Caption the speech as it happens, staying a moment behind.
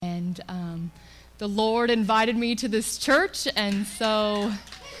and the Lord invited me to this church, and so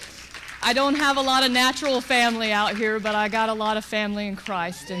I don't have a lot of natural family out here, but I got a lot of family in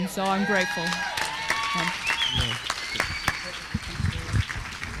Christ, and so I'm grateful.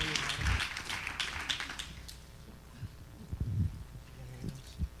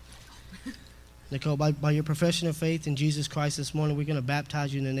 Nicole, by your profession of faith in Jesus Christ this morning, we're going to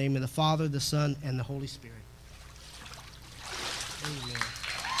baptize you in the name of the Father, the Son, and the Holy Spirit. Amen.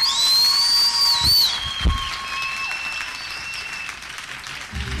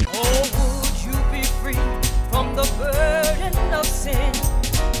 Oh, would you be free from the burden of sin?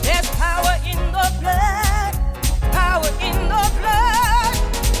 There's power in the blood, power in the blood.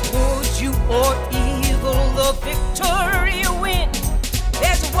 Would you or evil the victory win?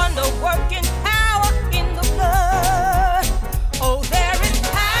 There's wonder working power in the blood. Oh, there is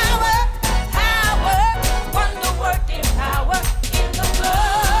power, power, wonder working power in the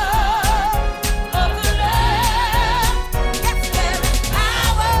blood of the Lamb. Yes, there is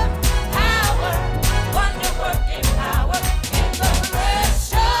power, power, wonder working power in the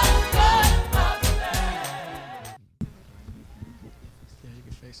precious blood of the Lamb. Yeah, you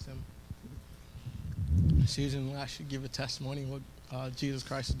can face them. Susan, I should give a testimony what Jesus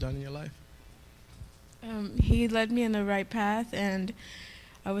Christ has done in your life. He led me in the right path, and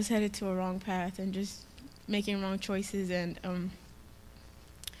I was headed to a wrong path and just making wrong choices. And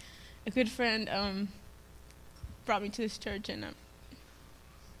a good friend brought me to this church, and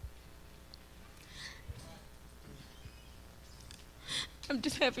I'm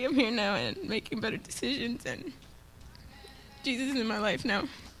just happy I'm here now and making better decisions, and Jesus is in my life now.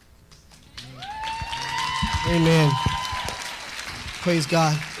 Amen. Praise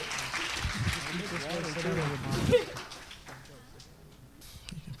God.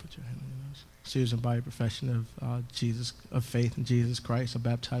 Susan, by your profession of faith in Jesus Christ, I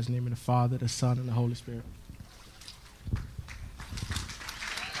baptize in the name of the Father, the Son, and the Holy Spirit.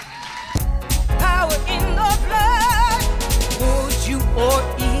 Power in the blood. Would you or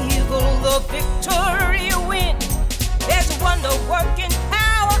evil the victory win? There's wonder working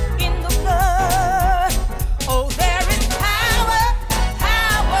power in the blood. Oh, there is power,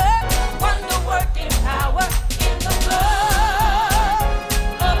 power, wonder working power in the blood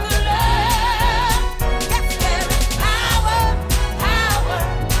of the Lamb. Yes, there is power, power,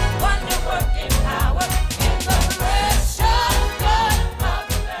 wonder working power in the precious blood of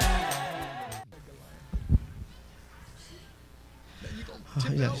the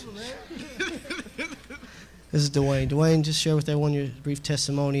Lamb. Yes. This is Dwayne. Dwayne, just share with everyone your brief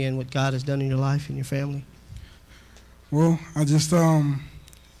testimony and what God has done in your life and your family. Well, I just, growing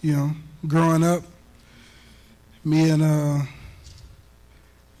up, me and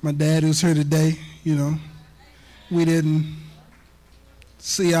my dad who's here today, we didn't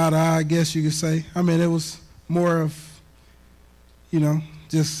see eye to eye, I guess you could say. I mean, it was more of,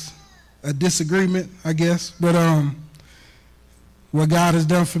 just a disagreement, I guess. But what God has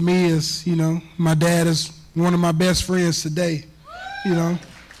done for me is, my dad is one of my best friends today, and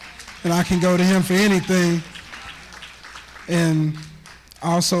I can go to him for anything. And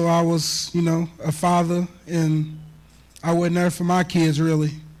also I was, a father, and I wasn't there for my kids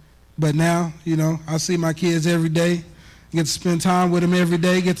really. But now, I see my kids every day, get to spend time with them every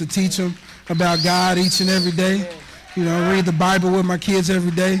day, get to teach them about God each and every day, read the Bible with my kids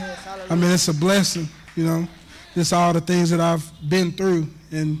every day. I mean, it's a blessing, just all the things that I've been through,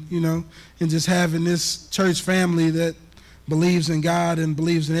 and, and just having this church family that believes in God and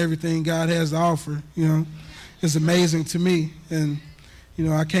believes in everything God has to offer, it's amazing to me. And,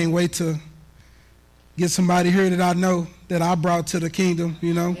 I can't wait to get somebody here that I know that I brought to the kingdom,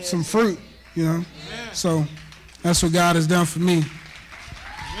 some fruit, So that's what God has done for me.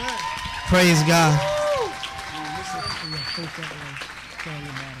 Praise God.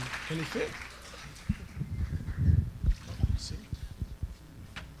 Can he fit?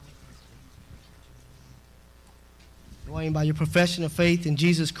 Dwayne, by your profession of faith in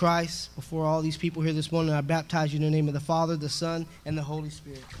Jesus Christ, before all these people here this morning, I baptize you in the name of the Father, the Son, and the Holy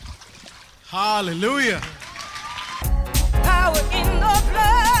Spirit. Hallelujah. Power in the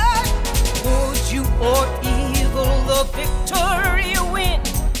blood. Would you or evil the victory win?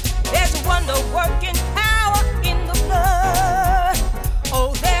 There's wonder working power in the blood.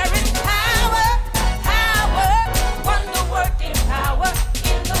 Oh, there is power, power, wonder working power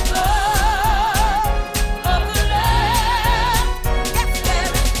in the blood of the Lamb. Yes,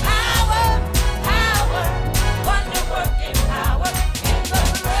 there is power, power, wonder working power in the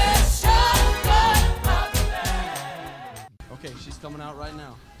precious blood of the Lamb. Okay, she's coming out right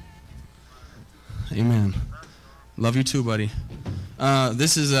now. Amen. Love you too, buddy.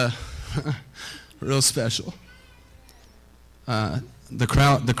 This is a real special.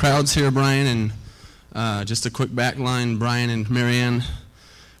 The crowd's here, Brian, and just a quick back line. Brian and Marianne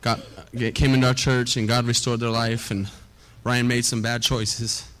came into our church, and God restored their life, and Brian made some bad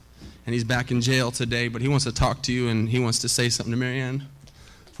choices, and he's back in jail today, but he wants to talk to you, and he wants to say something to Marianne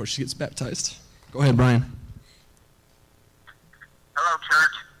before she gets baptized. Go ahead, Brian. Hello,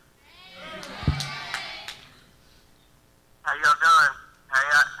 church. How y'all doing? Hey,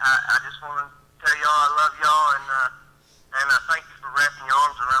 I just want to tell y'all I love y'all, and I thank you for wrapping your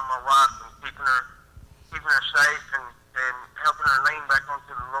arms around my wife and keeping her safe and helping her lean back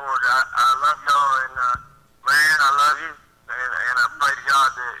onto the Lord. I love y'all, and man, I love you, and I pray to God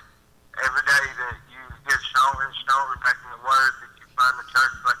that every day that you get stronger and stronger back in the Word, that you find the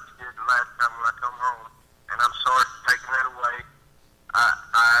church like you did the last time when I come home. And I'm sorry for taking that away.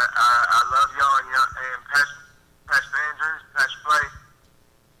 I love y'all and Pastor Andrews, Pastor Blake,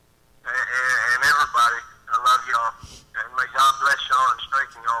 and everybody. I love y'all. And may God bless y'all and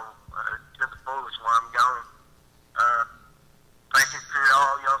strengthen y'all to the fullest while I'm gone. Thank you for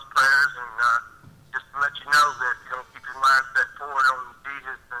all y'all's prayers, and just to let you know that you're going to keep your mind set forward on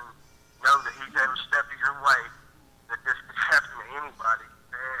Jesus and know that He's every step of your way, that this could happen to anybody.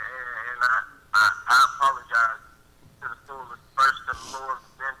 And I apologize to the fullest first to the Lord,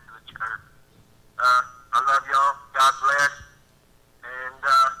 then to the church. I love y'all. God bless. And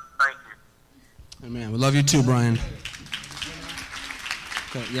thank you. Amen. We love you too, Brian.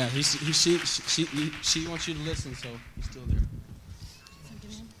 Okay, yeah, she wants you to listen, so he's still there.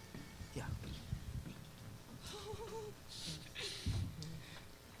 Yeah.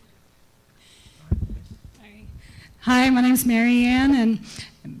 Hi, my name's Mary Ann, and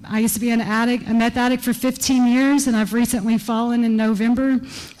I used to be a meth addict for 15 years, and I've recently fallen in November.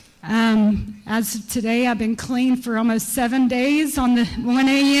 As of today, I've been clean for almost 7 days on the 1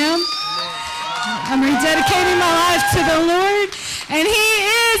 a.m. I'm rededicating my life to the Lord, and He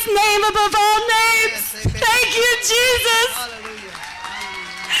is name above all names. Thank you, Jesus. Hallelujah.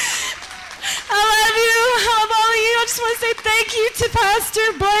 I love you. I love all of you. I just want to say thank you to Pastor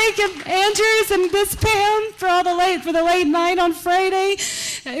Blake and Andrews and Miss Pam for the late night on Friday.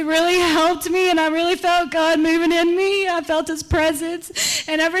 It really helped me, and I really felt God moving in me. I felt His presence,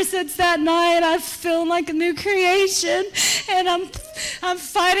 and ever since that night, I feel like a new creation. And I'm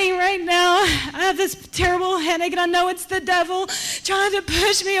fighting right now. I have this terrible headache, and I know it's the devil trying to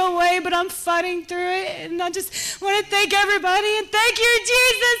push me away, but I'm fighting through it. And I just want to thank everybody, and thank you,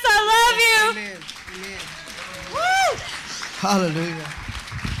 Jesus. I love you. Amen. Amen. Woo! Hallelujah.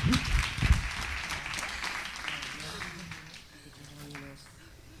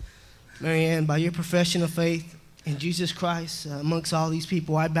 Marianne, by your profession of faith in Jesus Christ, amongst all these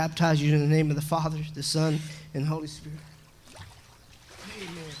people, I baptize you in the name of the Father, the Son, and the Holy Spirit.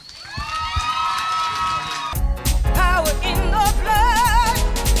 Amen. Power in the blood,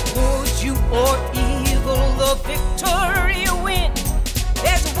 good you or evil, the victory you win.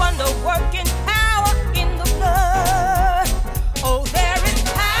 There's wonder working power in the blood. Oh, there is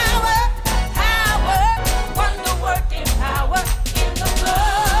power, wonder working power in the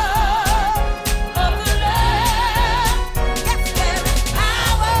blood.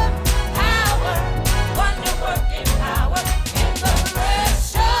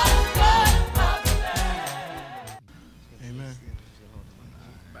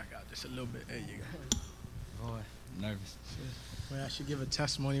 A little bit. There you go. Boy, nervous. Well, I should give a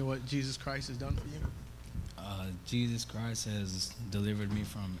testimony of what Jesus Christ has done for you. Jesus Christ has delivered me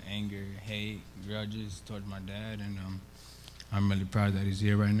from anger, hate, grudges towards my dad, and I'm really proud that he's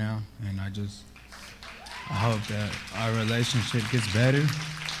here right now. And I hope that our relationship gets better.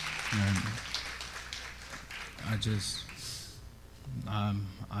 And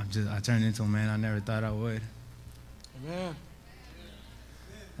I turned into a man I never thought I would. Amen.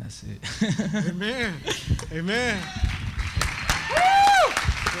 That's it. Amen. Amen.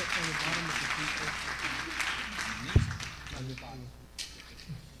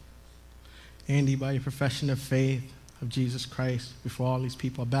 Andy, by your profession of faith of Jesus Christ, before all these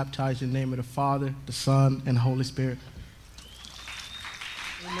people, I baptize you in the name of the Father, the Son, and the Holy Spirit.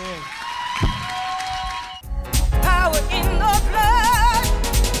 Amen. Power in the blood,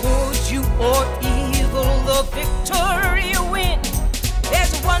 good you or evil, the victory you win.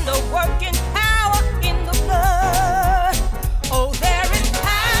 There's wonder working power in the blood. Oh, there is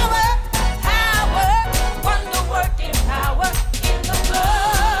power, wonder working power in the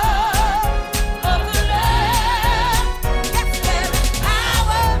blood of the Lamb. Yes, there is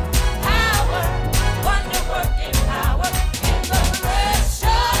power, wonder working power.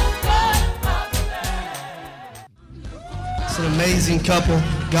 amazing couple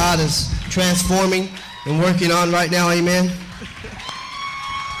God is transforming and working on right now. Amen. You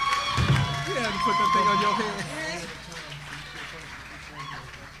had to put that thing on your head.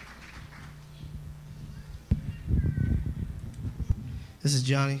 This is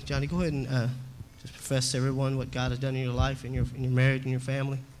Johnny. Johnny, go ahead and just profess to everyone what God has done in your life, in your marriage, and your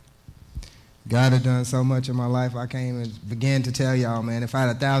family. God has done so much in my life, I can't even begin to tell y'all, man. If I had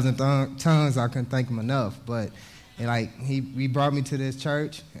 1,000 tongues, I couldn't thank him enough. But he brought me to this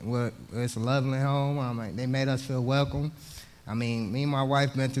church. It's a lovely home. They made us feel welcome. I mean, me and my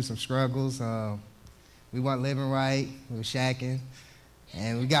wife been through some struggles. We weren't living right. We were shacking.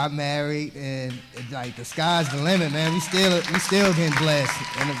 And we got married, and the sky's the limit, man. We still getting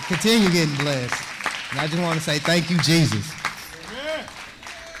blessed, and continue getting blessed. And I just want to say thank you, Jesus.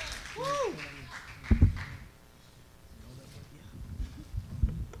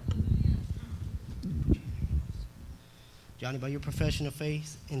 Johnny, by your profession of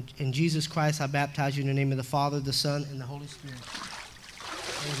faith in Jesus Christ, I baptize you in the name of the Father, the Son, and the Holy Spirit.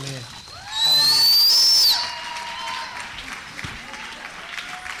 Amen.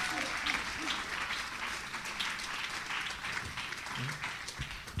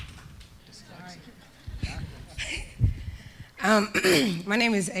 Hallelujah. My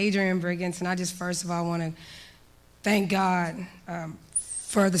name is Adrian Briggins, and I just first of all want to thank God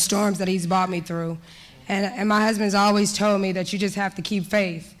for the storms that he's brought me through. And my husband's always told me that you just have to keep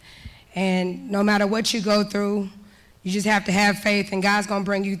faith. And no matter what you go through, you just have to have faith, and God's going to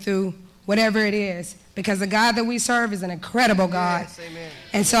bring you through whatever it is. Because the God that we serve is an incredible God. Yes, amen.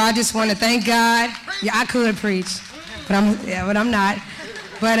 And so I just want to thank God. Yeah, I could preach, but I'm not.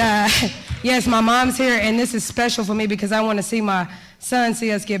 But yes, my mom's here, and this is special for me because I want to see my son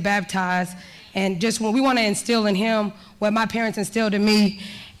see us get baptized. And just when we want to instill in him what my parents instilled in me,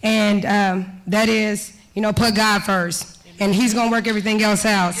 and that is, put God first. And he's going to work everything else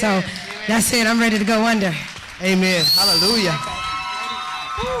out. So that's it. I'm ready to go under. Amen. Hallelujah.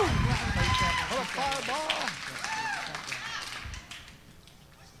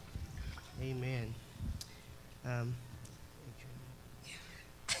 Amen.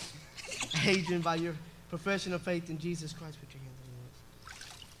 Adrian, by your profession of faith in Jesus Christ, put your hands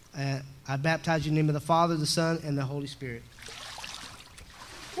on yours. I baptize you in the name of the Father, the Son, and the Holy Spirit.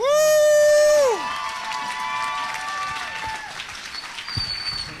 Woo!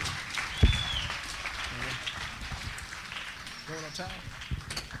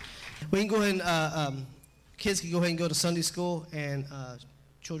 We can go ahead and, kids can go ahead and go to Sunday school and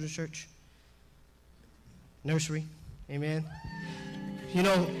children's church, nursery. Amen.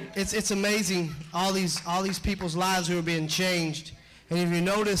 It's amazing all these people's lives who are being changed. And if you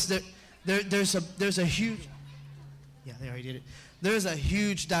notice that there's a huge, yeah, they already did it. There's a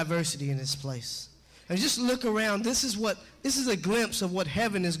huge diversity in this place. And just look around. This is a glimpse of what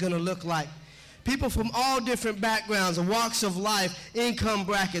heaven is going to look like. People from all different backgrounds and walks of life, income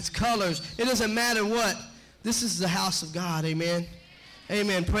brackets, colors. It doesn't matter what. This is the house of God. Amen.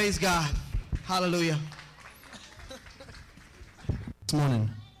 Amen. Praise God. Hallelujah. This morning.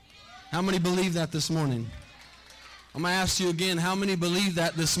 How many believe that this morning? I'm going to ask you again, how many believe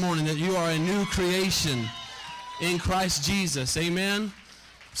that this morning, that you are a new creation in Christ Jesus? Amen.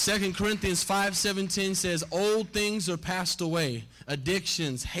 2 Corinthians 5:17 says, old things are passed away.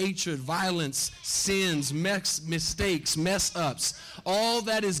 Addictions, hatred, violence, sins, mistakes, mess-ups. All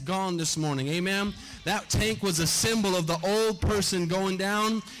that is gone this morning. Amen. That tank was a symbol of the old person going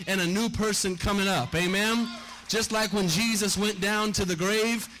down and a new person coming up. Amen. Just like when Jesus went down to the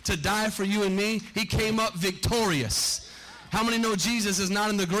grave to die for you and me, he came up victorious. How many know Jesus is not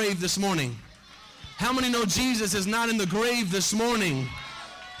in the grave this morning? How many know Jesus is not in the grave this morning?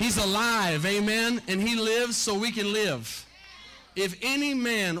 He's alive, amen, and he lives so we can live. If any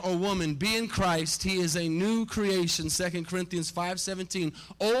man or woman be in Christ, he is a new creation, 2 Corinthians 5:17.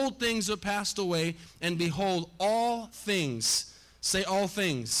 Old things are passed away, and behold, all things. Say all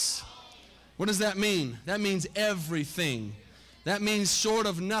things. What does that mean? That means everything. That means short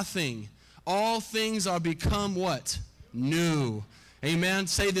of nothing. All things are become what? New. Amen.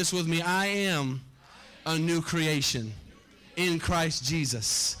 Say this with me. I am a new creation in Christ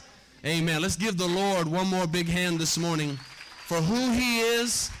Jesus. Amen. Let's give the Lord one more big hand this morning for who he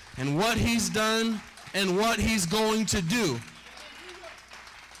is and what he's done and what he's going to do.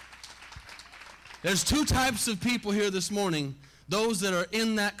 There's two types of people here this morning. Those that are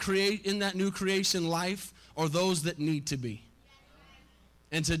in that new creation life, or those that need to be.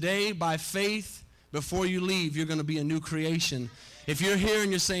 And today, by faith, before you leave, you're going to be a new creation. If you're here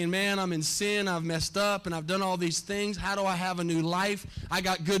and you're saying, man, I'm in sin, I've messed up, and I've done all these things, how do I have a new life? I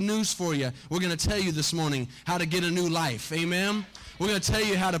got good news for you. We're going to tell you this morning how to get a new life. Amen? We're going to tell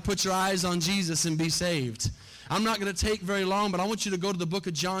you how to put your eyes on Jesus and be saved. I'm not going to take very long, but I want you to go to the book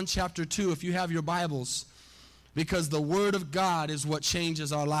of John chapter 2 if you have your Bibles, because the Word of God is what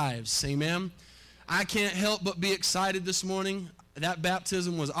changes our lives. Amen. I can't help but be excited this morning. That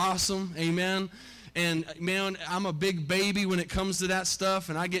baptism was awesome. Amen. And man, I'm a big baby when it comes to that stuff,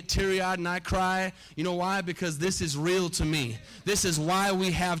 and I get teary-eyed and I cry. You know why? Because this is real to me. This is why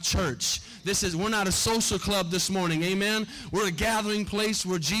we have church. We're not a social club this morning. Amen. We're a gathering place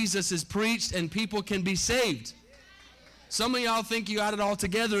where Jesus is preached and people can be saved. Some of y'all think you got it all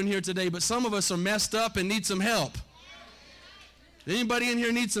together in here today, but some of us are messed up and need some help. Anybody in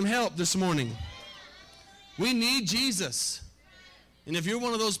here need some help this morning? We need Jesus. And if you're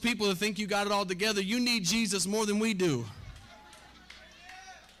one of those people that think you got it all together, you need Jesus more than we do.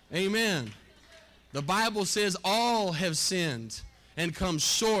 Amen. The Bible says all have sinned and come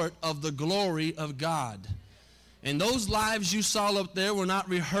short of the glory of God. And those lives you saw up there were not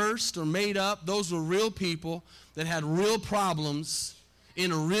rehearsed or made up. Those were real people that had real problems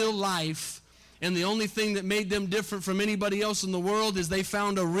in a real life. And the only thing that made them different from anybody else in the world is they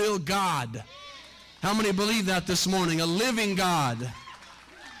found a real God. How many believe that this morning? A living God.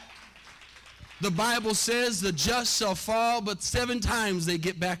 The Bible says the just shall fall, but 7 times they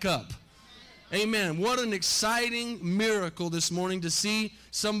get back up. Amen. What an exciting miracle this morning to see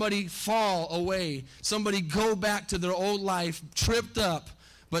somebody fall away, somebody go back to their old life, tripped up,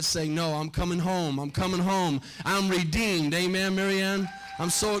 but say, no, I'm coming home. I'm coming home. I'm redeemed. Amen, Marianne. I'm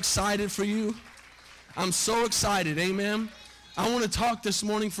so excited for you. I'm so excited. Amen. I want to talk this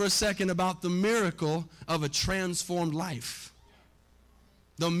morning for a second about the miracle of a transformed life.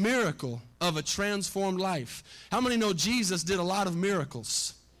 The miracle of a transformed life. How many know Jesus did a lot of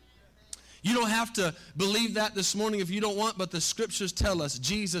miracles? You don't have to believe that this morning if you don't want, but the scriptures tell us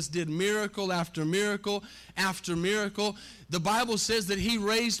Jesus did miracle after miracle after miracle. The Bible says that he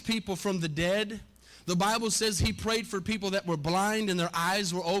raised people from the dead. The Bible says he prayed for people that were blind and their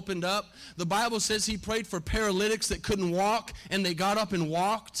eyes were opened up. The Bible says he prayed for paralytics that couldn't walk and they got up and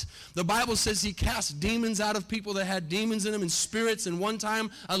walked. The Bible says he cast demons out of people that had demons in them and spirits. And one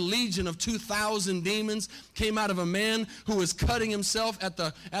time a legion of 2,000 demons came out of a man who was cutting himself at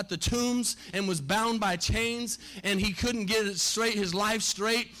the tombs and was bound by chains, and he couldn't get it straight, his life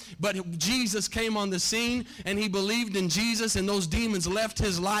straight. But Jesus came on the scene and he believed in Jesus, and those demons left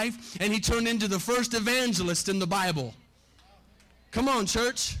his life, and he turned into the first evangelist in the Bible. Come on,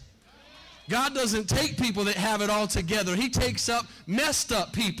 church. God doesn't take people that have it all together. He takes up messed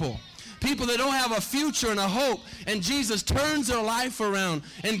up people. People that don't have a future and a hope. And Jesus turns their life around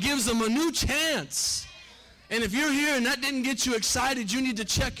and gives them a new chance. And if you're here and that didn't get you excited, you need to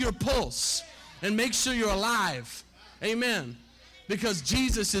check your pulse and make sure you're alive. Amen. Because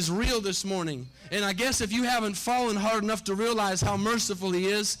Jesus is real this morning. And I guess if you haven't fallen hard enough to realize how merciful he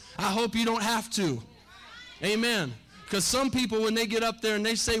is, I hope you don't have to. Amen. Because some people, when they get up there and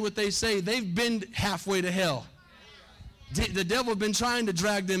they say what they say, they've been halfway to hell. The devil has been trying to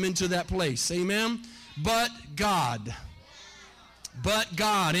drag them into that place. Amen. But God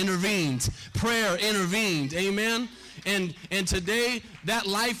intervened. Prayer intervened. Amen. And today, that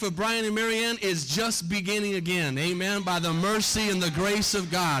life of Brian and Marianne is just beginning again. Amen. By the mercy and the grace of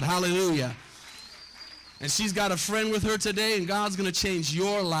God. Hallelujah. And she's got a friend with her today, and God's going to change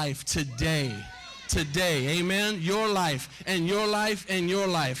your life today. Today. Amen. Your life and your life and your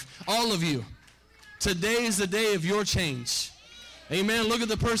life. All of you. Today is the day of your change. Amen. Look at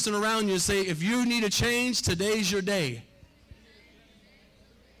the person around you and say, if you need a change, today's your day.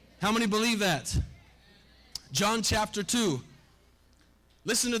 How many believe that? John chapter 2.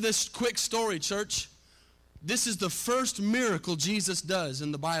 Listen to this quick story, church. This is the first miracle Jesus does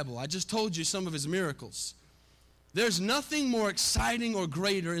in the Bible. I just told you some of his miracles. There's nothing more exciting or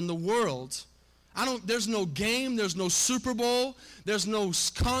greater in the world. There's no game, there's no Super Bowl, there's no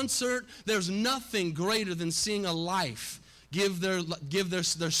concert, there's nothing greater than seeing a life give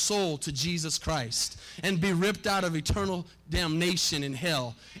their soul to Jesus Christ and be ripped out of eternal damnation in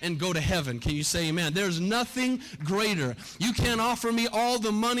hell and go to heaven. Can you say amen? There's nothing greater. You can't offer me all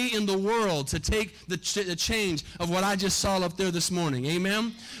the money in the world to take the change of what I just saw up there this morning.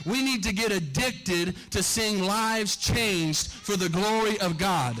 Amen? We need to get addicted to seeing lives changed for the glory of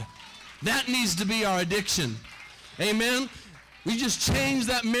God. That needs to be our addiction. Amen? You just change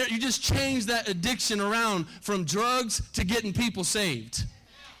that addiction around from drugs to getting people saved.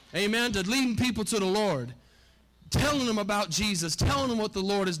 Amen? To leading people to the Lord. Telling them about Jesus. Telling them what the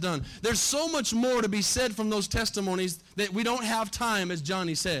Lord has done. There's so much more to be said from those testimonies that we don't have time, as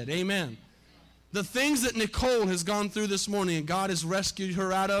Johnny said. Amen. The things that Nicole has gone through this morning and God has rescued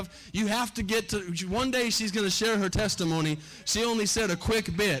her out of, you have to get to, one day she's going to share her testimony. She only said a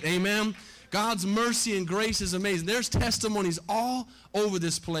quick bit, amen? God's mercy and grace is amazing. There's testimonies all over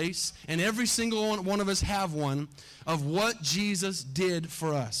this place, and every single one of us have one of what Jesus did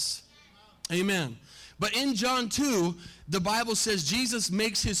for us. Amen. But in John 2, the Bible says Jesus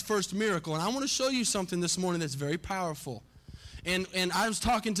makes his first miracle. And I want to show you something this morning that's very powerful. And I was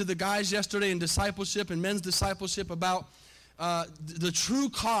talking to the guys yesterday in discipleship and men's discipleship about the true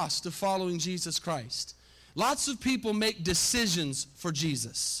cost of following Jesus Christ. Lots of people make decisions for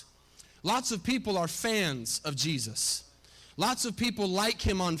Jesus. Lots of people are fans of Jesus. Lots of people like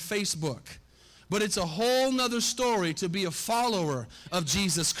him on Facebook. But it's a whole nother story to be a follower of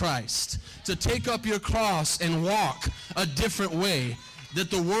Jesus Christ, to take up your cross and walk a different way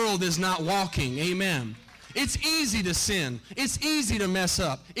that the world is not walking. Amen. It's easy to sin. It's easy to mess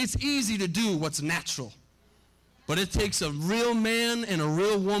up. It's easy to do what's natural. But it takes a real man and a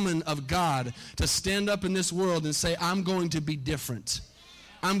real woman of God to stand up in this world and say, I'm going to be different.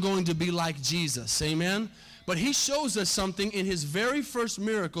 I'm going to be like Jesus. Amen? But he shows us something in his very first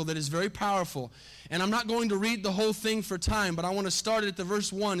miracle that is very powerful. And I'm not going to read the whole thing for time, but I want to start at the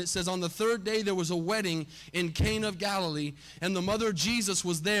verse 1. It says, on the third day there was a wedding in Cana of Galilee, and the mother of Jesus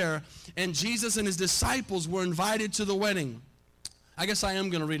was there, and Jesus and his disciples were invited to the wedding. I guess I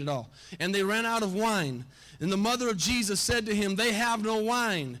am going to read it all. And they ran out of wine. And the mother of Jesus said to him, they have no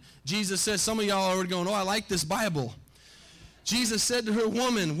wine. Jesus says, some of y'all are already going, oh, I like this Bible. Jesus said to her,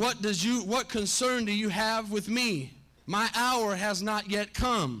 woman, what concern do you have with me? My hour has not yet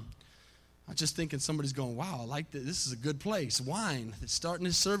come. I'm just thinking somebody's going, wow, I like this. This is a good place. Wine. It's starting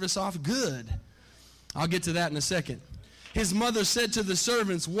this service off good. I'll get to that in a second. His mother said to the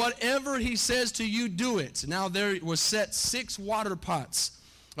servants, whatever he says to you, do it. Now there was set 6 water pots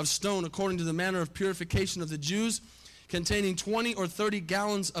of stone according to the manner of purification of the Jews, containing 20 or 30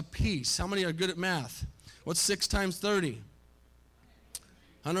 gallons apiece. How many are good at math? What's 6 times 30?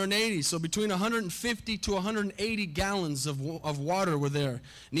 180. So between 150 to 180 gallons of water were there,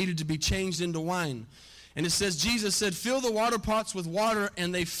 needed to be changed into wine. And it says, Jesus said, fill the water pots with water,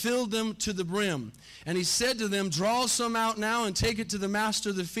 and they filled them to the brim. And he said to them, draw some out now and take it to the master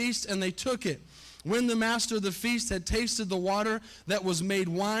of the feast, and they took it. When the master of the feast had tasted the water that was made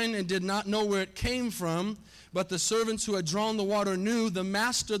wine and did not know where it came from, but the servants who had drawn the water knew, the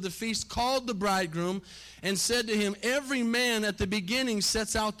master of the feast called the bridegroom and said to him, every man at the beginning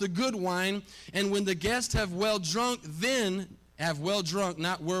sets out the good wine, and when the guests have well drunk, then have well drunk,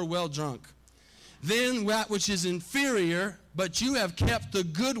 not were well drunk. Then that which is inferior, but you have kept the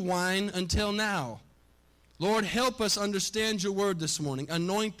good wine until now. Lord, help us understand your word this morning.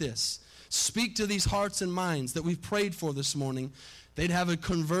 Anoint this. Speak to these hearts and minds that we've prayed for this morning. They'd have a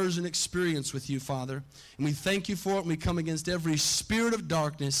conversion experience with you, Father. And we thank you for it, and we come against every spirit of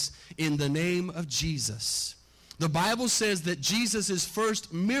darkness in the name of Jesus. The Bible says that Jesus'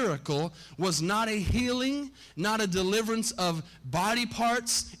 first miracle was not a healing, not a deliverance of body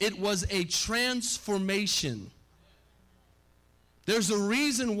parts. It was a transformation. There's a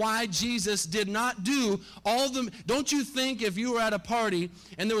reason why Jesus did not do all the... Don't you think if you were at a party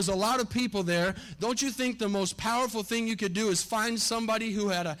and there was a lot of people there, don't you think the most powerful thing you could do is find somebody who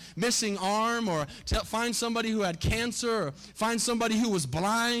had a missing arm, or find somebody who had cancer, or find somebody who was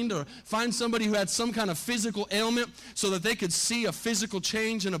blind, or find somebody who had some kind of physical ailment so that they could see a physical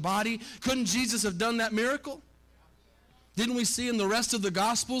change in a body? Couldn't Jesus have done that miracle? Didn't we see in the rest of the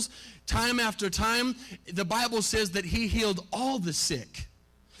Gospels, time after time, the Bible says that he healed all the sick.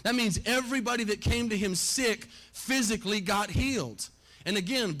 That means everybody that came to him sick physically got healed. And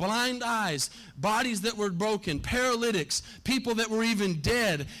again, blind eyes, bodies that were broken, paralytics, people that were even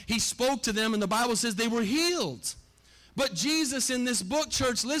dead. He spoke to them, and the Bible says they were healed. But Jesus in this book,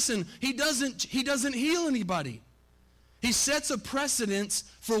 church, listen, he doesn't heal anybody. He sets a precedence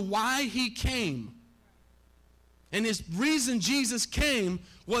for why he came. And his reason Jesus came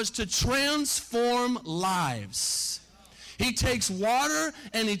was to transform lives. He takes water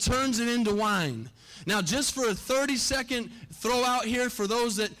and he turns it into wine. Now, just for a 30-second throw out here for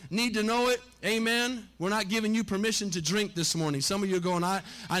those that need to know it, amen, we're not giving you permission to drink this morning. Some of you are going,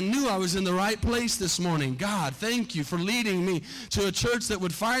 I knew I was in the right place this morning. God, thank you for leading me to a church that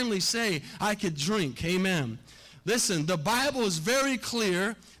would finally say I could drink. Amen. Listen, the Bible is very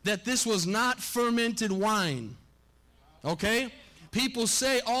clear that this was not fermented wine. Okay? People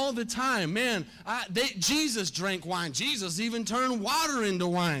say all the time, man, Jesus drank wine. Jesus even turned water into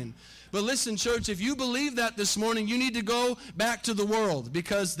wine. But listen, church, if you believe that this morning, you need to go back to the world,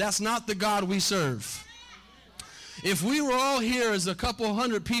 because that's not the God we serve. If we were all here as a couple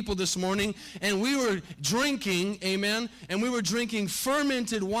hundred people this morning and we were drinking, amen, and we were drinking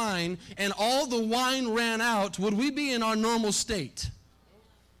fermented wine and all the wine ran out, would we be in our normal state?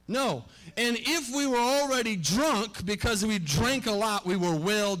 No. And if we were already drunk because we drank a lot, we were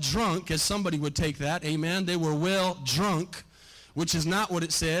well drunk, as somebody would take that, amen. They were well drunk, which is not what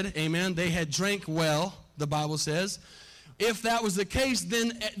it said, amen. They had drank well, the Bible says. If that was the case,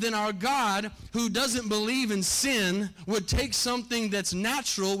 then our God, who doesn't believe in sin, would take something that's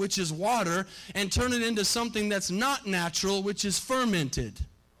natural, which is water, and turn it into something that's not natural, which is fermented.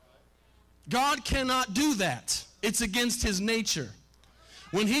 God cannot do that. It's against his nature.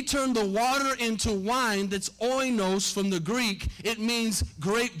 When he turned the water into wine, that's oinos from the Greek, it means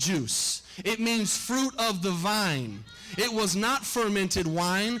grape juice. It means fruit of the vine. It was not fermented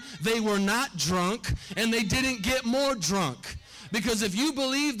wine. They were not drunk, and they didn't get more drunk. Because if you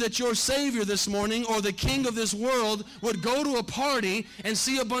believe that your Savior this morning or the King of this world would go to a party and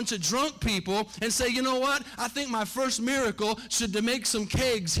see a bunch of drunk people and say, you know what, I think my first miracle should to make some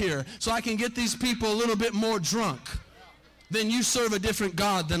kegs here so I can get these people a little bit more drunk, then you serve a different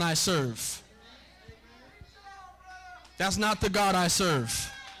God than I serve. That's not the God I serve.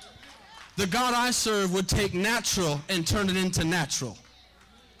 The God I serve would take natural and turn it into natural.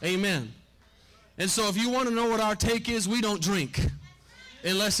 Amen. And so if you want to know what our take is, we don't drink.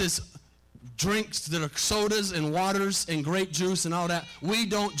 Unless it's drinks that are sodas and waters and grape juice and all that. We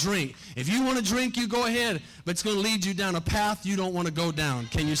don't drink. If you want to drink, you go ahead. But it's going to lead you down a path you don't want to go down.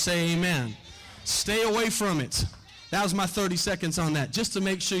 Can you say amen? Stay away from it. That was my 30 seconds on that. Just to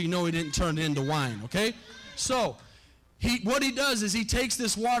make sure you know he didn't turn it into wine, okay? So what he does is he takes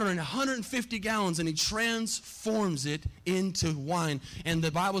this water in 150 gallons and he transforms it into wine. And the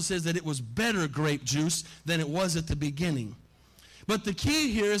Bible says that it was better grape juice than it was at the beginning. But the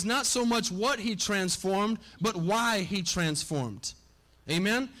key here is not so much what he transformed, but why he transformed.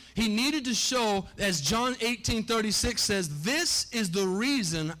 Amen? He needed to show, as John 18:36 says, this is the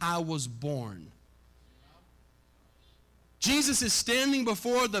reason I was born. Jesus is standing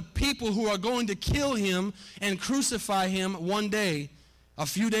before the people who are going to kill him and crucify him one day, a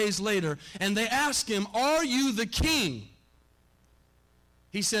few days later, and they ask him, are you the king?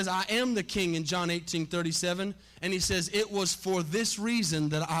 He says, I am the king in John 18:37, and he says, it was for this reason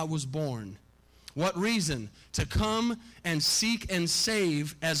that I was born. What reason? To come and seek and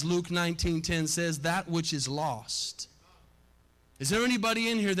save, as Luke 19:10 says, that which is lost. Is there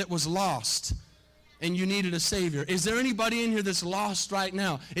anybody in here that was lost and you needed a Savior? Is there anybody in here that's lost right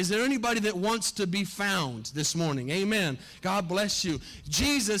now? Is there anybody that wants to be found this morning? Amen. God bless you.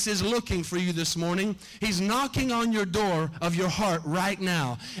 Jesus is looking for you this morning. He's knocking on your door of your heart right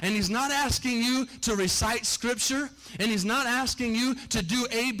now. And he's not asking you to recite scripture. And he's not asking you to do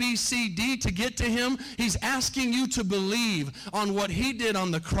A, B, C, D to get to him. He's asking you to believe on what he did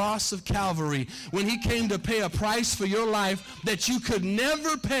on the cross of Calvary when he came to pay a price for your life that you could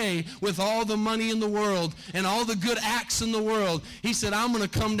never pay with all the money in the world and all the good acts in the world. He said, I'm going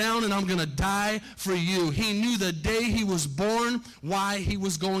to come down and I'm going to die for you. He knew the day he was born why he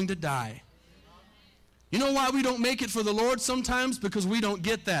was going to die. You know why we don't make it for the Lord sometimes? Because we don't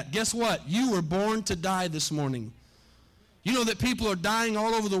get that. Guess what? You were born to die this morning. You know that people are dying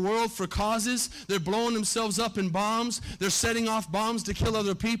all over the world for causes. They're blowing themselves up in bombs. They're setting off bombs to kill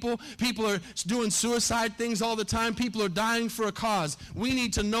other people. People are doing suicide things all the time. People are dying for a cause. We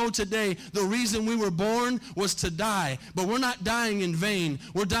need to know today the reason we were born was to die. But we're not dying in vain.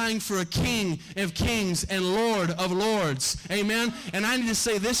 We're dying for a King of kings and Lord of lords. Amen? And I need to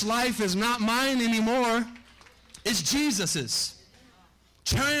say this life is not mine anymore. It's Jesus's.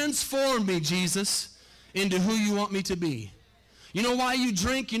 Transform me, Jesus, into who you want me to be. You know why you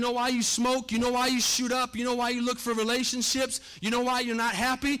drink? You know why you smoke? You know why you shoot up? You know why you look for relationships? You know why you're not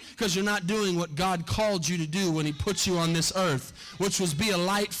happy? Because you're not doing what God called you to do when he put you on this earth, which was be a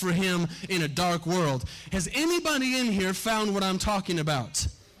light for him in a dark world. Has anybody in here found what I'm talking about?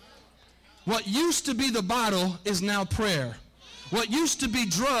 What used to be the bottle is now prayer. What used to be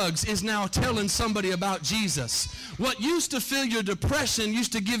drugs is now telling somebody about Jesus. What used to fill your depression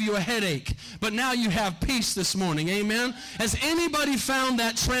used to give you a headache, but now you have peace this morning. Amen? Has anybody found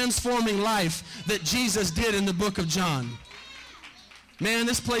that transforming life that Jesus did in the book of John? Man,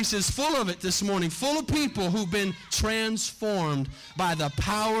 this place is full of it this morning, full of people who've been transformed by the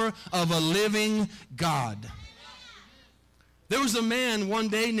power of a living God. There was a man one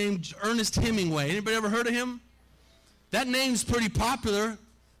day named Ernest Hemingway. Anybody ever heard of him? That name's pretty popular.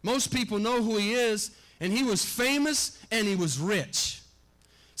 Most people know who he is, and he was famous and he was rich.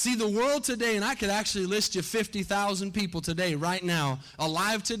 See, the world today, and I could actually list you 50,000 people today, right now,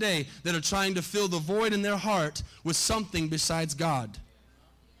 alive today, that are trying to fill the void in their heart with something besides God.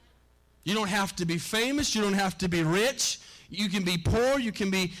 You don't have to be famous. You don't have to be rich. You can be poor. You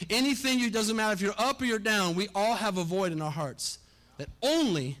can be anything. It doesn't matter if you're up or you're down. We all have a void in our hearts that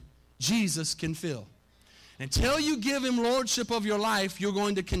only Jesus can fill. Until you give him lordship of your life, you're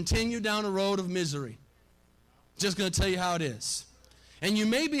going to continue down a road of misery. Just going to tell you how it is. And you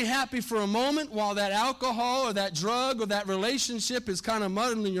may be happy for a moment while that alcohol or that drug or that relationship is kind of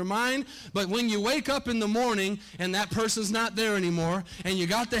muddling your mind, but when you wake up in the morning and that person's not there anymore, and you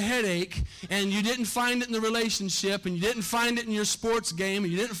got the headache, and you didn't find it in the relationship, and you didn't find it in your sports game,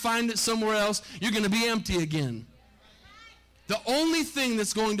 and you didn't find it somewhere else, you're going to be empty again. The only thing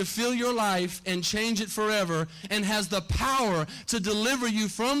that's going to fill your life and change it forever and has the power to deliver you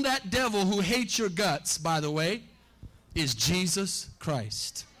from that devil who hates your guts, by the way, is Jesus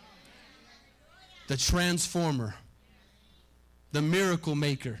Christ. The transformer. The miracle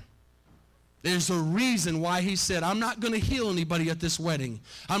maker. There's a reason why he said, I'm not going to heal anybody at this wedding.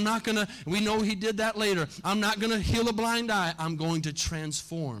 We know he did that later. I'm not going to heal a blind eye. I'm going to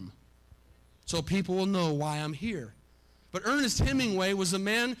transform. So people will know why I'm here. But Ernest Hemingway was a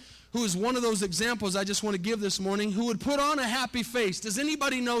man who is one of those examples I just want to give this morning, who would put on a happy face. Does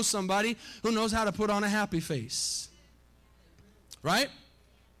anybody know somebody who knows how to put on a happy face? Right?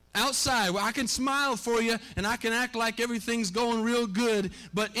 Outside, well, I can smile for you and I can act like everything's going real good,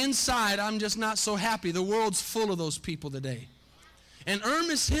 but inside I'm just not so happy. The world's full of those people today. And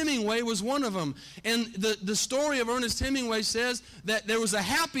Ernest Hemingway was one of them. And the story of Ernest Hemingway says that there was a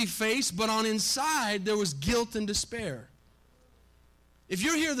happy face, but on inside there was guilt and despair. If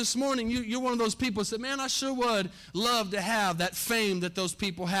you're here this morning, you're one of those people that said, man, I sure would love to have that fame that those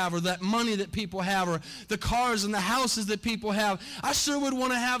people have, or that money that people have, or the cars and the houses that people have. I sure would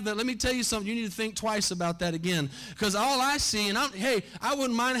want to have that. Let me tell you something. You need to think twice about that again. Because all I see, and I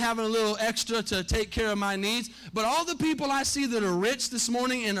wouldn't mind having a little extra to take care of my needs, but all the people I see that are rich this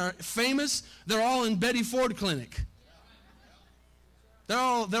morning and are famous, they're all in Betty Ford Clinic. They're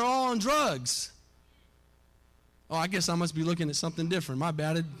all on drugs. Oh, I guess I must be looking at something different. My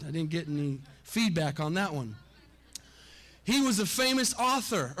bad. I didn't get any feedback on that one. He was a famous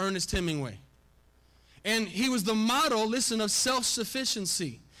author, Ernest Hemingway. And he was the model, listen, of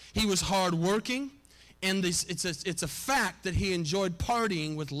self-sufficiency. He was hardworking, and it's a fact that he enjoyed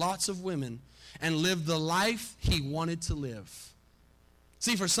partying with lots of women and lived the life he wanted to live.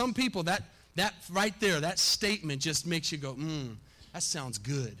 See, for some people, that right there, that statement just makes you go, that sounds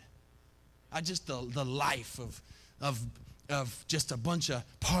good. The life of just a bunch of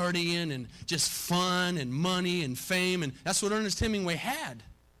partying and just fun and money and fame, and that's what Ernest Hemingway had.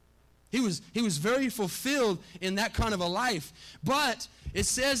 He was very fulfilled in that kind of a life. But it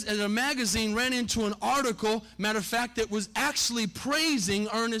says that a magazine ran into an article, matter of fact, that was actually praising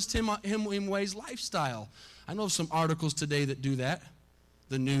Ernest Hemingway's lifestyle. I know some articles today that do that.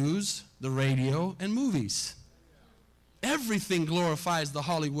 The news, the radio, and movies. Everything glorifies the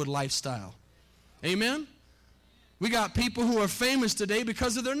Hollywood lifestyle. Amen? We got people who are famous today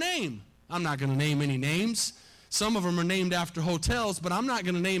because of their name. I'm not going to name any names. Some of them are named after hotels, but I'm not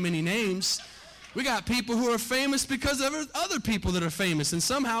going to name any names. We got people who are famous because of other people that are famous, and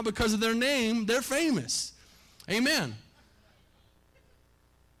somehow because of their name, they're famous. Amen.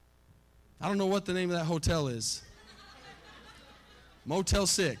 I don't know what the name of that hotel is. Motel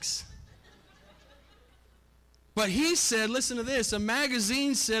 6. But he said, listen to this, a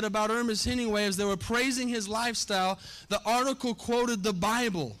magazine said about Ernest Hemingway as they were praising his lifestyle, the article quoted the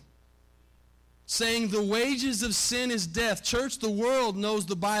Bible, saying the wages of sin is death. Church, the world knows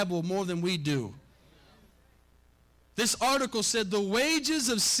the Bible more than we do. This article said the wages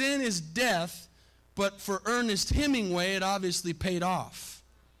of sin is death, but for Ernest Hemingway, it obviously paid off.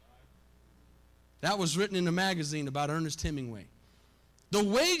 That was written in a magazine about Ernest Hemingway. The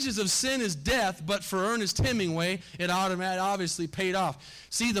wages of sin is death, but for Ernest Hemingway, it obviously paid off.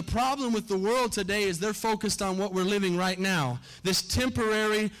 See, the problem with the world today is they're focused on what we're living right now. This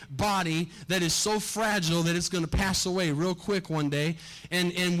temporary body that is so fragile that it's going to pass away real quick one day.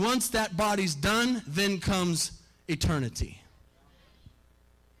 And once that body's done, then comes eternity.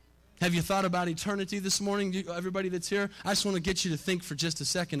 Have you thought about eternity this morning, everybody that's here? I just want to get you to think for just a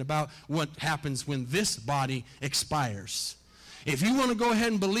second about what happens when this body expires. If you want to go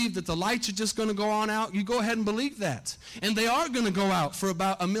ahead and believe that the lights are just going to go on out, you go ahead and believe that. And they are going to go out for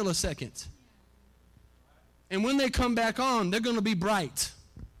about a millisecond. And when they come back on, they're going to be bright.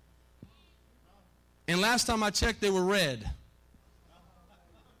 And last time I checked, they were red.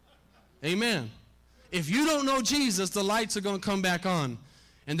 Amen. If you don't know Jesus, the lights are going to come back on.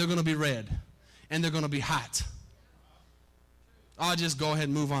 and they're going to be red, and they're going to be hot. I'll just go ahead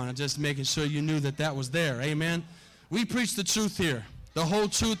and move on. I'm just making sure you knew that that was there. Amen. We preach the truth here, the whole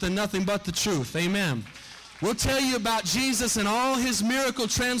truth and nothing but the truth. Amen. We'll tell you about Jesus and all his miracle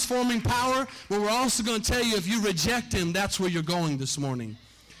transforming power, but we're also going to tell you if you reject him, that's where you're going this morning.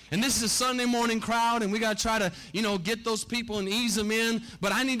 And this is a Sunday morning crowd, and we got to try to, get those people and ease them in.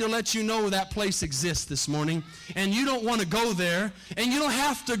 But I need to let you know that place exists this morning. And you don't want to go there, and you don't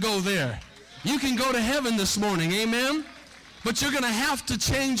have to go there. You can go to heaven this morning, amen? But you're going to have to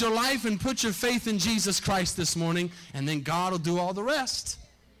change your life and put your faith in Jesus Christ this morning, and then God will do all the rest.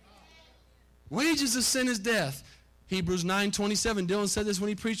 Wages of sin is death. Hebrews 9:27. Dylan said this when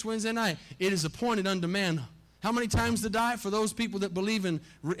he preached Wednesday night. It is appointed unto man. How many times to die for those people that believe in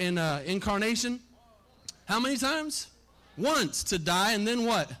incarnation? How many times? Once to die, and then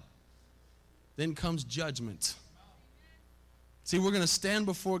what? Then comes judgment. See, we're going to stand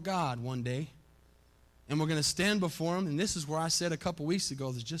before God one day, and we're going to stand before him, and this is where I said a couple weeks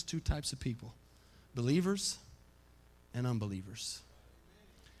ago, there's just two types of people, believers and unbelievers.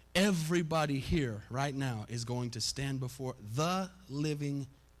 Everybody here right now is going to stand before the living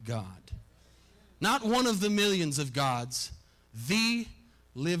God. Not one of the millions of gods, the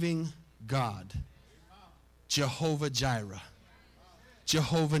living God. Jehovah Jireh,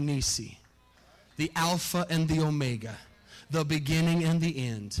 Jehovah Nissi, the Alpha and the Omega, the beginning and the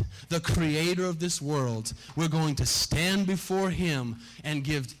end, the creator of this world. We're going to stand before him and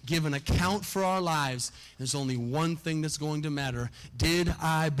give an account for our lives. There's only one thing that's going to matter. Did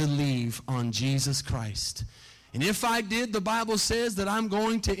I believe on Jesus Christ? And if I did, the Bible says that I'm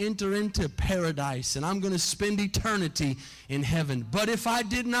going to enter into paradise and I'm going to spend eternity in heaven. But if I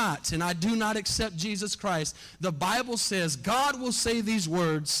did not, and I do not accept Jesus Christ, the Bible says God will say these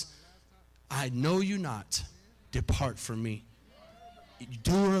words, I know you not. Depart from me,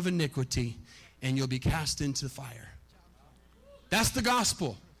 doer of iniquity, and you'll be cast into fire. That's the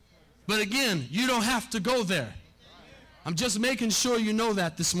gospel. But again, you don't have to go there. I'm just making sure you know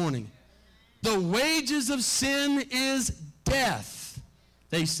that this morning. The wages of sin is death,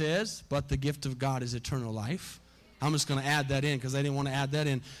 they says, but the gift of God is eternal life. I'm just going to add that in because I didn't want to add that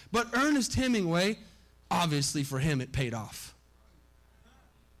in. But Ernest Hemingway, obviously for him it paid off.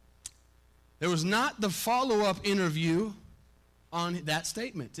 There was not the follow-up interview on that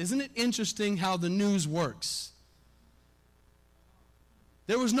statement. Isn't it interesting how the news works?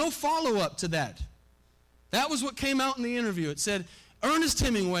 There was no follow-up to that. That was what came out in the interview. It said, Ernest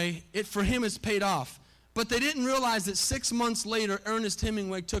Hemingway, for him it's paid off. But they didn't realize that 6 months later, Ernest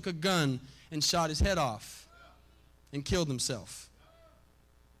Hemingway took a gun and shot his head off and killed himself.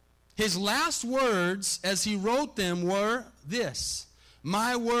 His last words as he wrote them were this: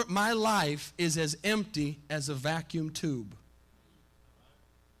 my life is as empty as a vacuum tube.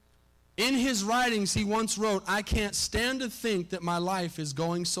 In his writings, he once wrote, I can't stand to think that my life is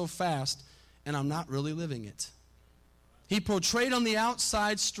going so fast and I'm not really living it. He portrayed on the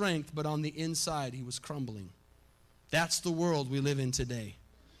outside strength, but on the inside he was crumbling. That's the world we live in today.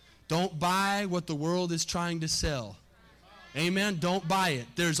 Don't buy what the world is trying to sell. Amen. Don't buy it.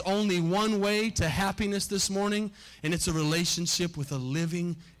 There's only one way to happiness this morning, and it's a relationship with a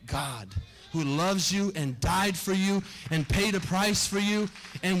living God who loves you and died for you and paid a price for you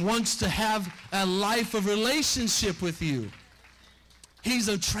and wants to have a life of relationship with you. He's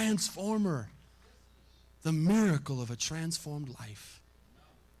a transformer. The miracle of a transformed life.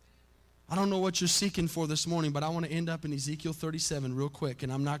 I don't know what you're seeking for this morning, but I want to end up in Ezekiel 37 real quick,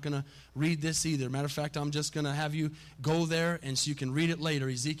 and I'm not going to read this either. Matter of fact, I'm just going to have you go there, and so you can read it later.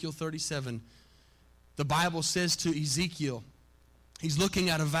 Ezekiel 37. The Bible says to Ezekiel, he's looking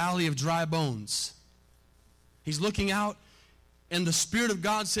at a valley of dry bones. He's looking out, and the Spirit of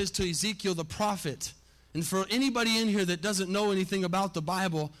God says to Ezekiel the prophet, and for anybody in here that doesn't know anything about the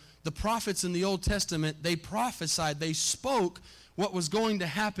Bible, the prophets in the Old Testament, they prophesied, they spoke what was going to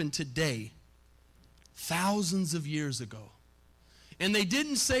happen today, thousands of years ago. And they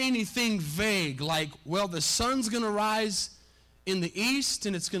didn't say anything vague like, well, the sun's going to rise in the east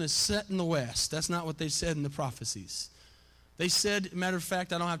and it's going to set in the west. That's not what they said in the prophecies. They said, matter of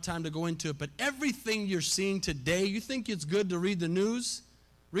fact, I don't have time to go into it, but everything you're seeing today, you think it's good to read the news?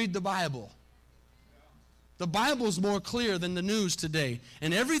 Read the Bible. The Bible's more clear than the news today.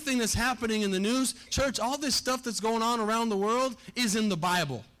 And everything that's happening in the news, church, all this stuff that's going on around the world is in the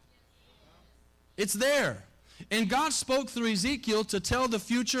Bible. It's there. And God spoke through Ezekiel to tell the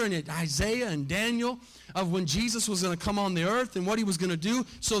future, and Isaiah and Daniel, of when Jesus was going to come on the earth and what he was going to do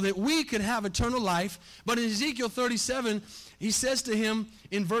so that we could have eternal life. But in Ezekiel 37, he says to him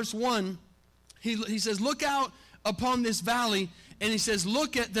in verse 1, he says, look out upon this valley, and he says,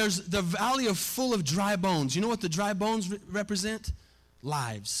 look at, there's the valley of full of dry bones. You know what the dry bones represent?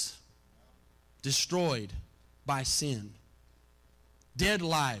 Lives. Destroyed by sin. Dead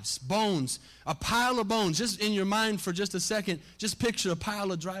lives, bones, a pile of bones. Just in your mind for just a second, just picture a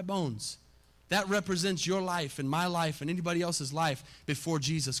pile of dry bones. That represents your life and my life and anybody else's life before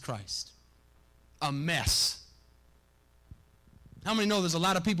Jesus Christ. A mess. How many know there's a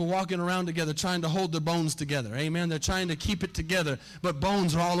lot of people walking around together trying to hold their bones together? Amen? They're trying to keep it together, but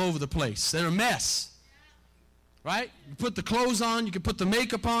bones are all over the place. They're a mess. Right? You put the clothes on, you can put the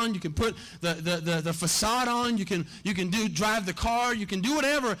makeup on, you can put the facade on, you can drive the car, you can do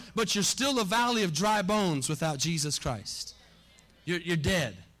whatever, but you're still a valley of dry bones without Jesus Christ. You're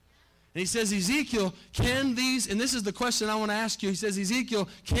dead. And he says, Ezekiel, can these, and this is the question I want to ask you, he says, Ezekiel,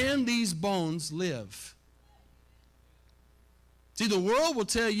 can these bones live? See, the world will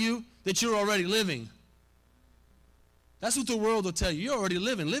tell you that you're already living. That's what the world will tell you. You're already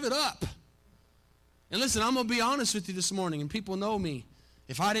living. Live it up. And listen, I'm going to be honest with you this morning, and people know me.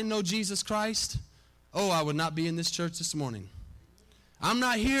 If I didn't know Jesus Christ, I would not be in this church this morning. I'm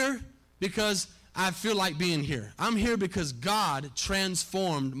not here because I feel like being here. I'm here because God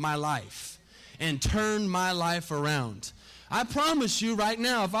transformed my life and turned my life around. I promise you right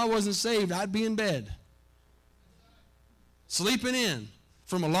now, if I wasn't saved, I'd be in bed. Sleeping in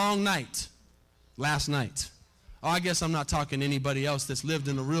from a long night last night. I guess I'm not talking to anybody else that's lived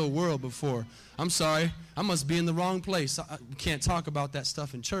in the real world before. I'm sorry. I must be in the wrong place. I can't talk about that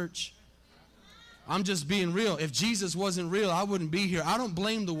stuff in church. I'm just being real. If Jesus wasn't real, I wouldn't be here. I don't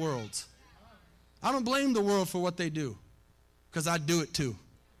blame the world. I don't blame the world for what they do, because I do it too.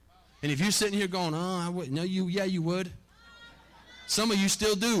 And if you're sitting here going, I wouldn't. No, you would. Some of you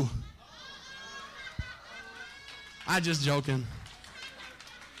still do. I'm just joking.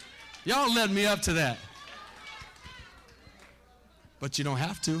 Y'all led me up to that. But you don't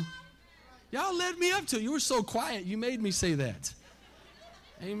have to. Y'all led me up to it. You were so quiet, you made me say that.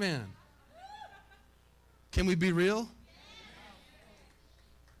 Amen. Can we be real?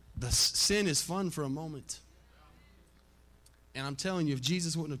 The sin is fun for a moment. And I'm telling you, if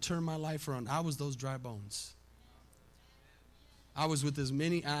Jesus wouldn't have turned my life around, I was those dry bones. I was with as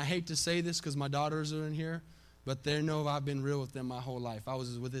many, and I hate to say this because my daughters are in here, but they know I've been real with them my whole life. I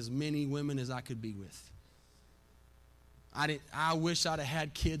was with as many women as I could be with. I wish I'd have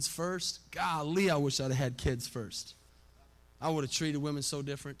had kids first. Golly, I wish I'd have had kids first. I would have treated women so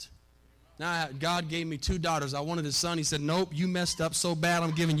different. Now, God gave me 2 daughters. I wanted a son. He said, nope, you messed up so bad,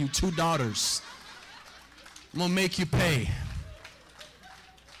 I'm giving you 2 daughters. I'm going to make you pay.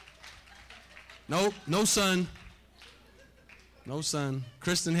 Nope, no son. No son.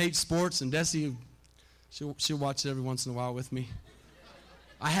 Kristen hates sports, and Desi, she'll watch it every once in a while with me.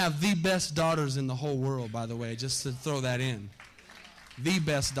 I have the best daughters in the whole world, by the way, just to throw that in. The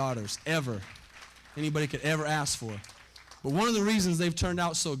best daughters ever. Anybody could ever ask for. But one of the reasons they've turned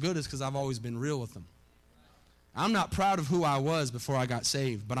out so good is because I've always been real with them. I'm not proud of who I was before I got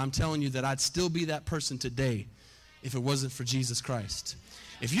saved, but I'm telling you that I'd still be that person today if it wasn't for Jesus Christ.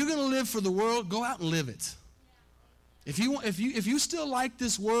 If you're going to live for the world, go out and live it. If you still like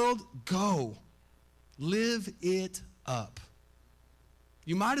this world, go. Live it up.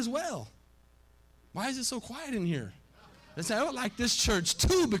 You might as well. Why is it so quiet in here? They say, I don't like this church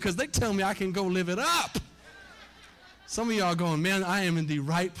too because they tell me I can go live it up. Some of y'all going, man, I am in the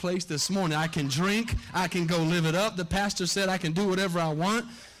right place this morning. I can drink. I can go live it up. The pastor said I can do whatever I want.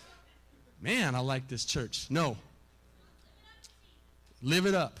 Man, I like this church. No. Live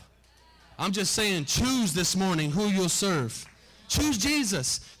it up. I'm just saying, choose this morning who you'll serve. Choose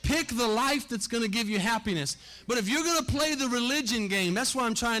Jesus. Pick the life that's going to give you happiness. But if you're going to play the religion game, that's where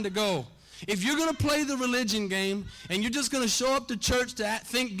I'm trying to go. If you're going to play the religion game and you're just going to show up to church to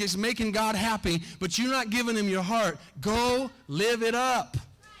think it's making God happy, but you're not giving him your heart, go live it up.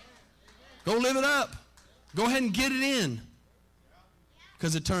 Go live it up. Go ahead and get it in.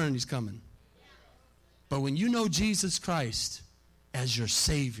 Because eternity's coming. But when you know Jesus Christ as your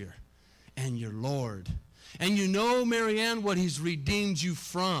Savior and your Lord, and you know, Marianne, what he's redeemed you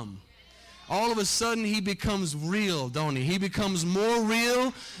from, all of a sudden he becomes real, don't he? He becomes more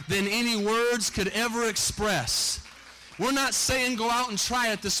real than any words could ever express. We're not saying go out and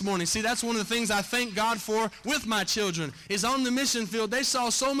try it this morning. See, that's one of the things I thank God for with my children, is on the mission field, they saw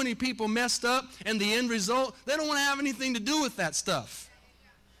so many people messed up, and the end result, they don't want to have anything to do with that stuff.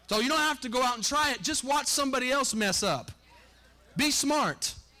 So you don't have to go out and try it. Just watch somebody else mess up. Be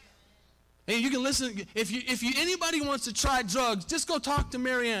smart. And you can listen. If anybody wants to try drugs, just go talk to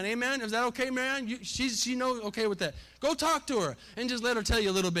Marianne. Amen? Is that okay, Marianne? She knows okay with that. Go talk to her and just let her tell you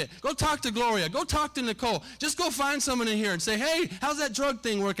a little bit. Go talk to Gloria. Go talk to Nicole. Just go find someone in here and say, hey, how's that drug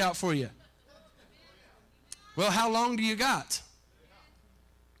thing work out for you? Well, how long do you got?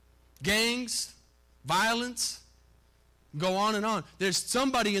 Gangs, violence, go on and on. There's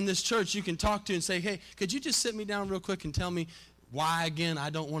somebody in this church you can talk to and say, hey, could you just sit me down real quick and tell me why, again, I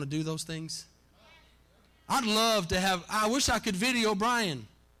don't want to do those things? I'd love to have, I wish I could video Brian.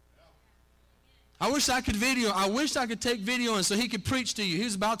 I wish I could take video and so he could preach to you. He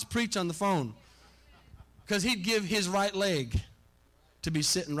was about to preach on the phone. Because he'd give his right leg to be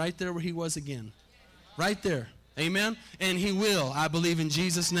sitting right there where he was again. Right there. Amen? And he will, I believe, in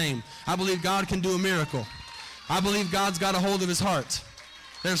Jesus' name. I believe God can do a miracle. I believe God's got a hold of his heart.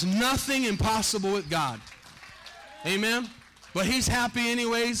 There's nothing impossible with God. Amen? But he's happy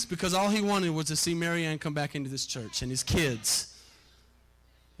anyways because all he wanted was to see Marianne come back into this church and his kids.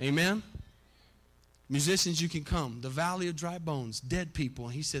 Amen? Musicians, you can come. The valley of dry bones, dead people.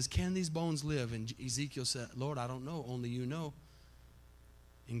 And he says, can these bones live? And Ezekiel said, Lord, I don't know. Only you know.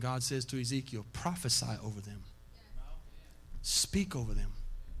 And God says to Ezekiel, prophesy over them. Speak over them.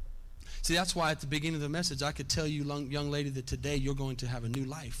 See, that's why at the beginning of the message, I could tell you, young lady, that today you're going to have a new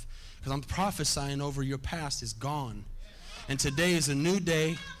life. Because I'm prophesying over your past is gone. And today is a new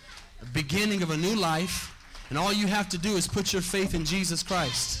day, a beginning of a new life. And all you have to do is put your faith in Jesus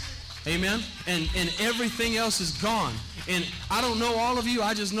Christ. Amen? And everything else is gone. And I don't know all of you.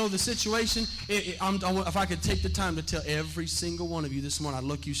 I just know the situation. If I could take the time to tell every single one of you this morning, I'd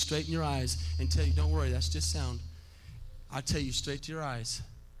look you straight in your eyes and tell you, don't worry, that's just sound. I tell you straight to your eyes,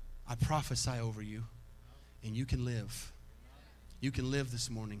 I prophesy over you, and you can live. You can live this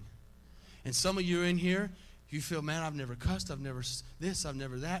morning. And some of you are in here, you feel, man, I've never cussed, I've never this, I've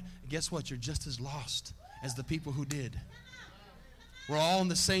never that. And guess what? You're just as lost as the people who did. We're all on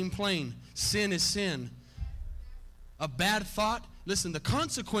the same plane. Sin is sin. A bad thought, listen, the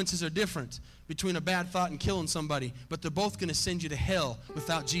consequences are different between a bad thought and killing somebody, but they're both going to send you to hell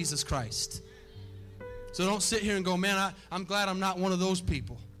without Jesus Christ. So don't sit here and go, man, I'm glad I'm not one of those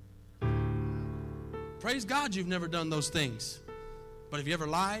people. Praise God you've never done those things. But have you ever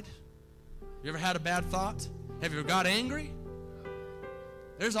lied? You ever had a bad thought? Have you ever got angry?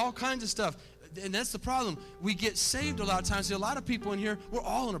 There's all kinds of stuff. And that's the problem. We get saved a lot of times. See, a lot of people in here, we're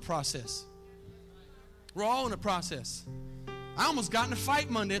all in a process. We're all in a process. I almost got in a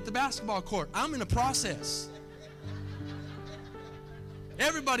fight Monday at the basketball court. I'm in a process.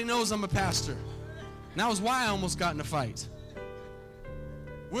 Everybody knows I'm a pastor. And that was why I almost got in a fight.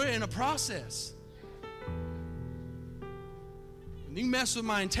 We're in a process. When you mess with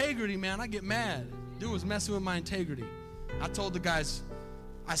my integrity, man, I get mad. Dude was messing with my integrity. I told the guys,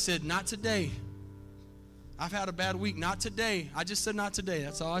 I said, not today. I've had a bad week. Not today. I just said not today.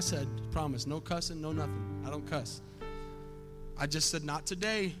 That's all I said. Promise. No cussing, no nothing. I don't cuss. I just said not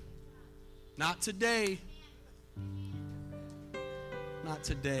today. Not today. Not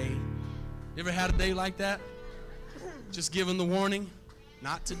today. You ever had a day like that? Just giving the warning?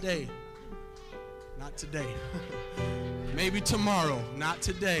 Not today. Not today. Maybe tomorrow. Not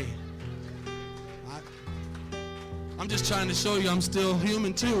today. I'm just trying to show you I'm still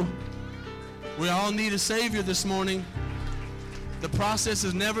human too. We all need a Savior this morning. The process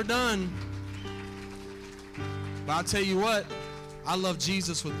is never done. But I'll tell you what, I love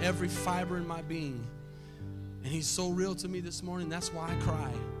Jesus with every fiber in my being. And he's so real to me this morning, that's why I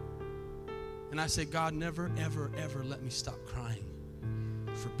cry. And I say, God, never, ever, ever let me stop crying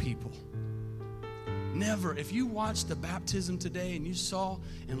for people. Never. If you watched the baptism today and you saw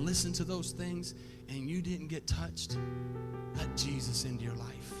and listened to those things and you didn't get touched, let Jesus into your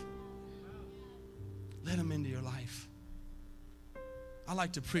life. Let him into your life. I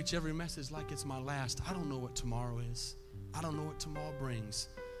like to preach every message like it's my last. I don't know what tomorrow is. I don't know what tomorrow brings.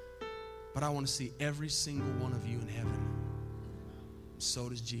 But I want to see every single one of you in heaven. So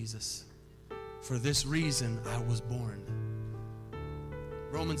does Jesus. For this reason I was born.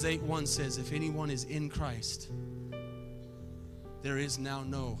 Romans 8:1 says, if anyone is in Christ, there is now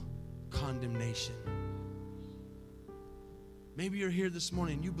no condemnation. Maybe you're here this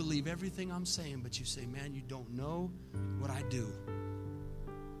morning and you believe everything I'm saying, but you say, man, you don't know what I do.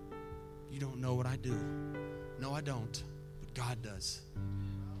 You don't know what I do. No, I don't, but God does.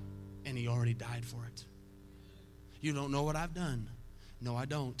 And he already died for it. You don't know what I've done. No, I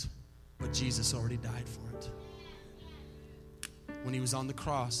don't, but Jesus already died for it. When he was on the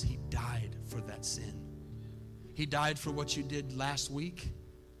cross, he died for that sin. He died for what you did last week.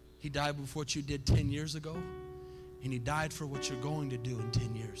 He died for what you did 10 years ago. And he died for what you're going to do in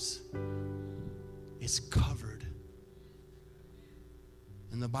 10 years. It's covered.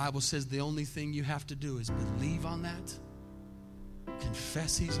 And the Bible says the only thing you have to do is believe on that,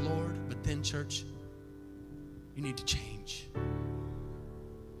 confess he's Lord, but then, church, you need to change.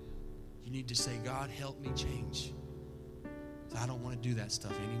 You need to say, God, help me change. I don't want to do that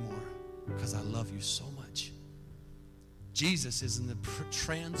stuff anymore because I love you so much. Jesus is in the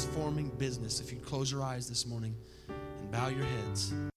transforming business. If you close your eyes this morning and bow your heads.